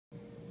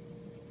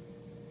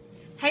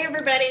Hey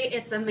everybody,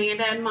 it's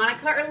Amanda and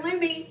Monica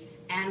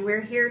and we're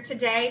here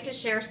today to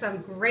share some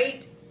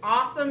great,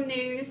 awesome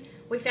news.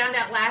 We found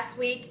out last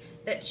week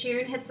that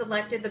Tune had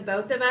selected the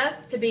both of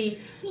us to be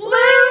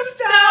Loom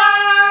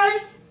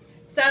Stars!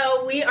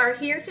 So we are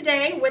here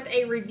today with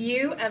a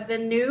review of the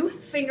new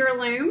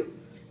Fingerloom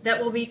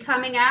that will be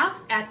coming out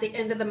at the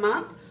end of the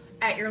month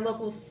at your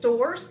local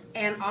stores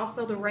and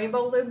also the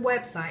Rainbow Loom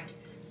website.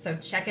 So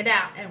check it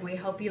out and we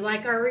hope you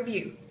like our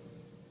review.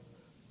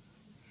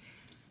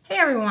 Hey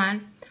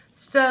everyone,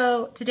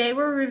 so today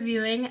we're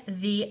reviewing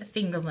the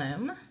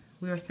Fingerloom.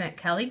 We were sent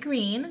Kelly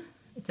Green.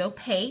 It's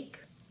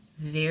opaque,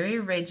 very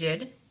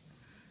rigid.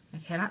 I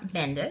cannot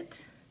bend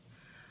it.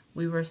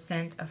 We were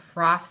sent a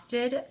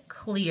frosted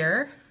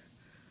clear,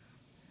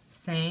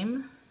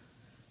 same.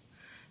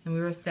 And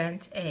we were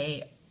sent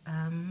a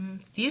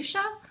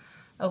fuchsia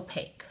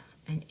opaque,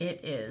 and it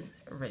is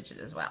rigid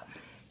as well.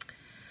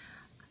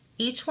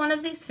 Each one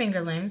of these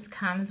Fingerlooms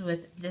comes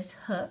with this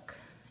hook.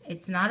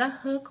 It's not a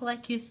hook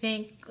like you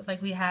think,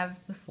 like we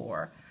have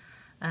before.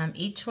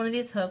 Each one of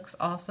these hooks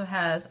also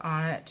has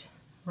on it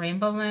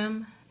Rainbow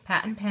Loom,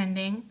 patent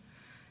pending,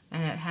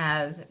 and it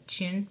has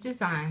Tune's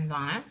designs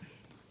on it.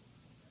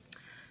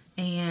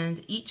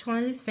 And each one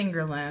of these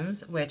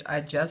Fingerlooms, which I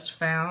just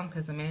found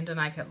because Amanda and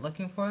I kept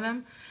looking for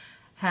them,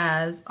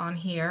 has on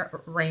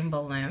here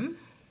Rainbow Loom.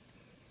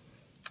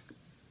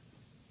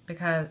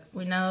 Because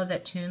we know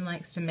that Tune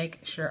likes to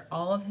make sure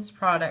all of his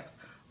products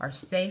are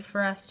safe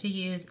for us to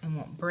use and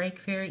won't break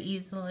very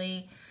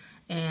easily,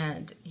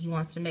 and he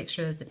wants to make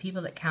sure that the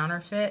people that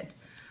counterfeit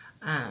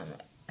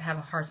have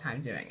a hard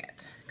time doing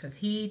it because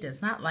he does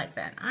not like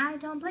that. I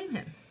don't blame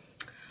him.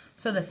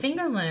 So the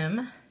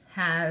Fingerloom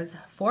has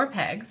 4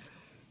 pegs,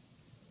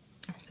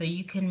 so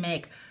you can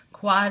make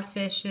quad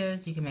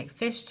fishes, you can make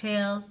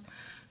fishtails,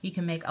 you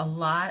can make a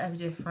lot of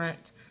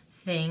different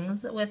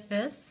things with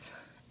this,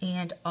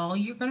 and all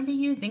you're going to be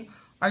using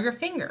are your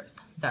fingers,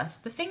 thus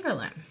the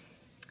Fingerloom.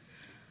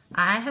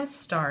 I have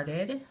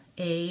started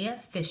a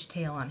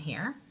fishtail on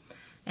here,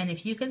 and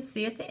if you can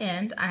see at the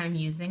end, I am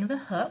using the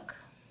hook.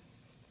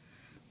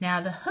 Now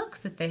the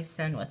hooks that they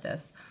send with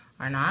us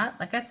are not,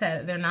 like I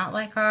said, they're not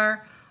like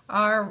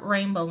our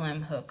Rainbow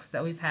Loom hooks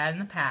that we've had in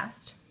the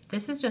past.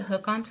 This is to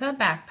hook onto a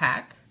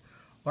backpack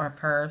or a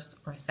purse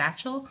or a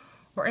satchel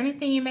or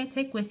anything you may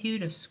take with you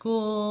to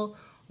school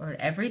or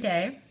every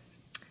day.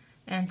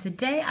 And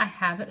today I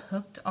have it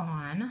hooked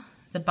on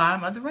the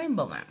bottom of the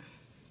Rainbow Loom.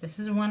 This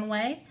is one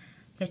way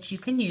that you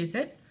can use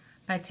it,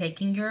 by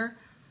taking your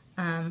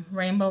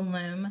Rainbow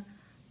Loom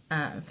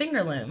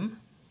Fingerloom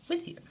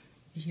with you.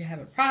 If you have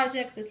a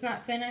project that's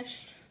not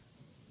finished,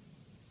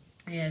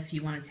 if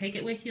you want to take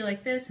it with you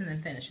like this and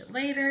then finish it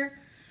later,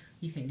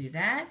 you can do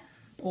that.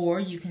 Or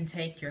you can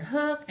take your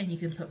hook and you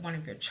can put one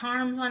of your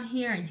charms on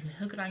here and you can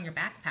hook it on your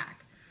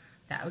backpack.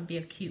 That would be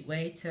a cute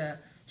way to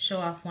show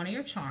off one of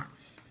your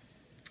charms.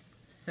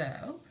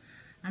 So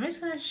I'm just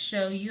going to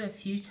show you a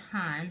few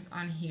times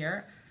on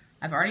here.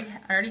 I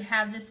already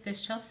have this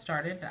fishtail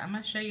started, but I'm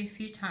going to show you a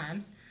few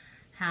times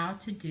how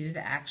to do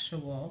the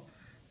actual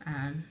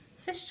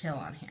fishtail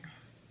on here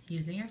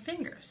using your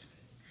fingers.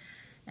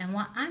 And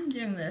while I'm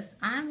doing this,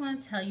 I'm going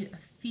to tell you a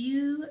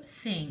few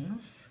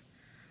things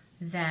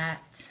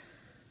that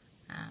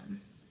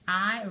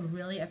I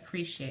really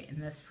appreciate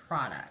in this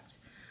product.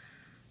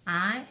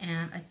 I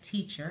am a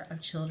teacher of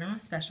children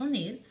with special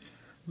needs.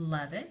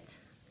 Love it.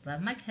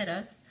 Love my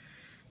kiddos.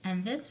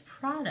 And this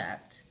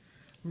product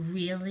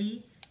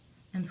really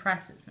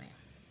impresses me.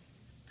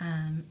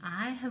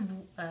 I have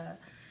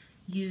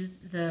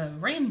used the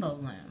Rainbow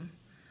Loom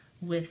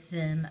with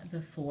them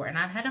before, and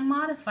I've had to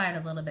modify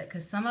it a little bit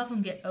because some of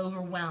them get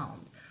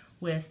overwhelmed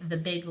with the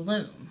big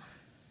loom.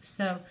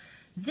 So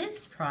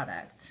this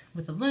product,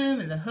 with the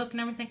loom and the hook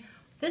and everything,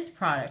 this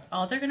product,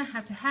 all they're going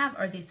to have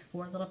are these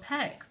 4 little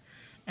pegs,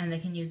 and they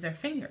can use their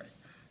fingers.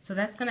 So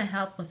that's going to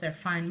help with their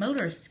fine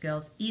motor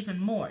skills even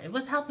more. It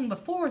was helping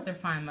before with their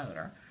fine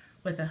motor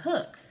with a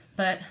hook,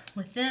 but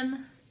with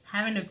them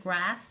having to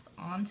grasp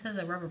onto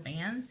the rubber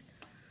bands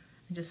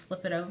and just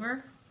flip it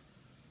over,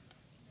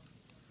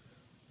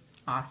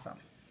 awesome.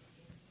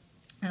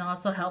 It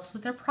also helps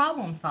with their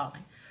problem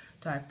solving.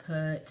 Do I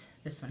put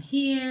this one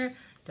here?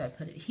 Do I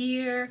put it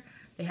here?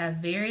 They have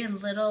very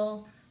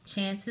little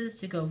chances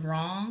to go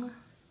wrong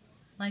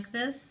like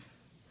this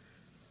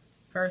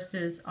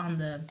versus on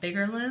the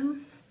bigger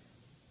loom.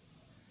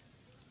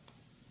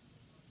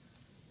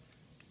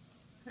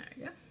 There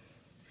we go.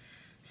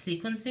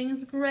 Sequencing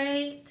is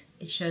great.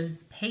 It shows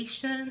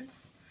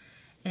patience,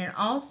 and it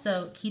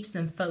also keeps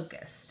them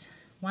focused.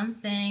 One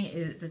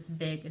thing that's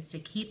big is to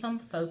keep them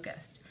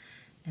focused,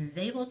 and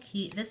this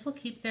will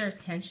keep their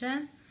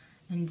attention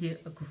and do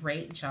a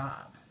great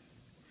job.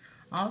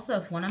 Also,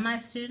 if one of my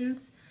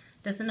students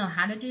doesn't know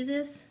how to do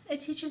this,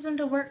 it teaches them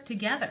to work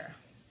together.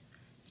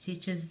 It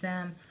teaches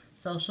them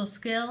social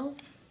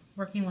skills,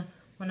 working with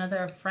one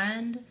another, a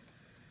friend,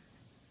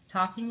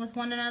 talking with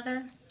one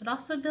another. It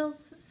also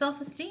builds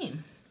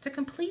self-esteem to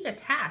complete a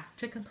task,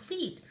 to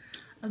complete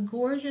a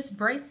gorgeous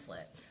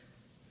bracelet.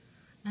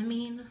 I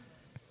mean,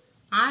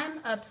 I'm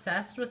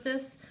obsessed with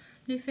this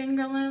new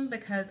Fingerloom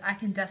because I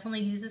can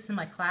definitely use this in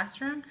my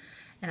classroom,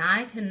 and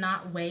I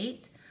cannot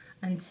wait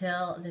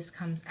until this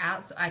comes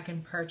out so I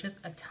can purchase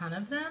a ton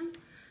of them.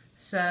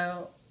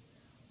 So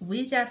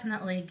we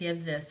definitely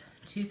give this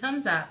 2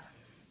 thumbs up.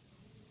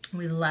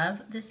 We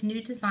love this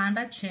new design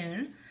by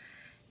Chun,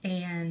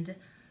 and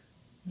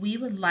we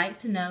would like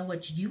to know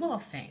what you all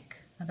think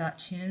about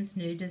Chun's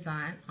new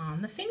design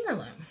on the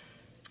Fingerloom.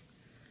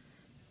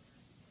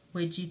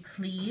 Would you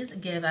please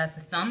give us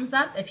a thumbs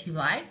up if you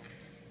like?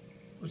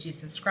 Would you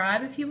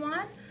subscribe if you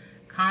want?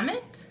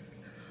 Comment.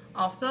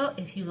 Also,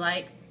 if you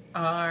like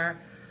our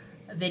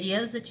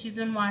videos that you've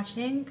been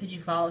watching, could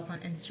you follow us on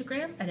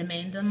Instagram at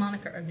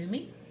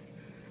amandaandmonicarloomy?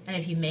 And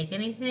if you make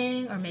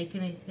anything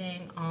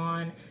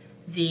on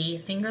the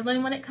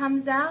Fingerloom when it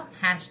comes out,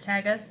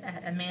 hashtag us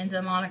at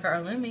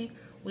amandaandmonicarloomy.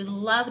 We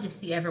love to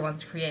see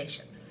everyone's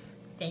creations.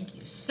 Thank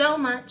you so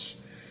much,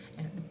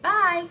 and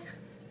bye!